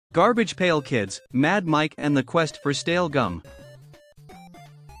Garbage Pail Kids, Mad Mike and the Quest for Stale Gum.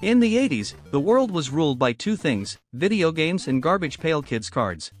 In the 80s, the world was ruled by two things: video games and Garbage Pail Kids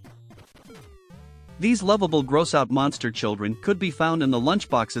cards. These lovable gross-out monster children could be found in the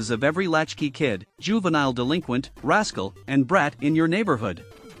lunchboxes of every latchkey kid, juvenile delinquent, rascal, and brat in your neighborhood.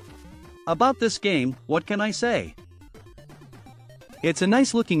 About this game, what can I say? It's a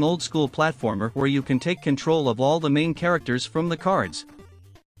nice-looking old-school platformer where you can take control of all the main characters from the cards.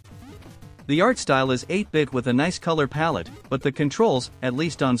 The art style is 8-bit with a nice color palette, but the controls, at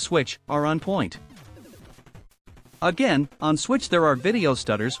least on Switch, are on point. Again, on Switch there are video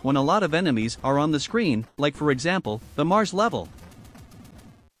stutters when a lot of enemies are on the screen, like for example, the Mars level.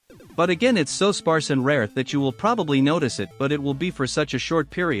 But again, it's so sparse and rare that you will probably notice it, but it will be for such a short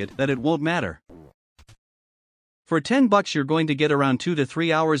period that it won't matter. For $10 you're going to get around 2 to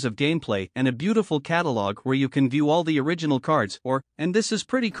 3 hours of gameplay and a beautiful catalog where you can view all the original cards, and this is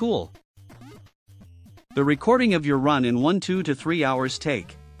pretty cool, the recording of your run in 2 to 3 hours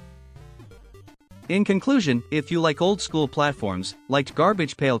take. In conclusion, if you like old school platforms, liked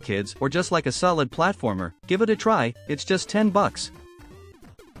Garbage Pail Kids, or just like a solid platformer, give it a try. It's just $10.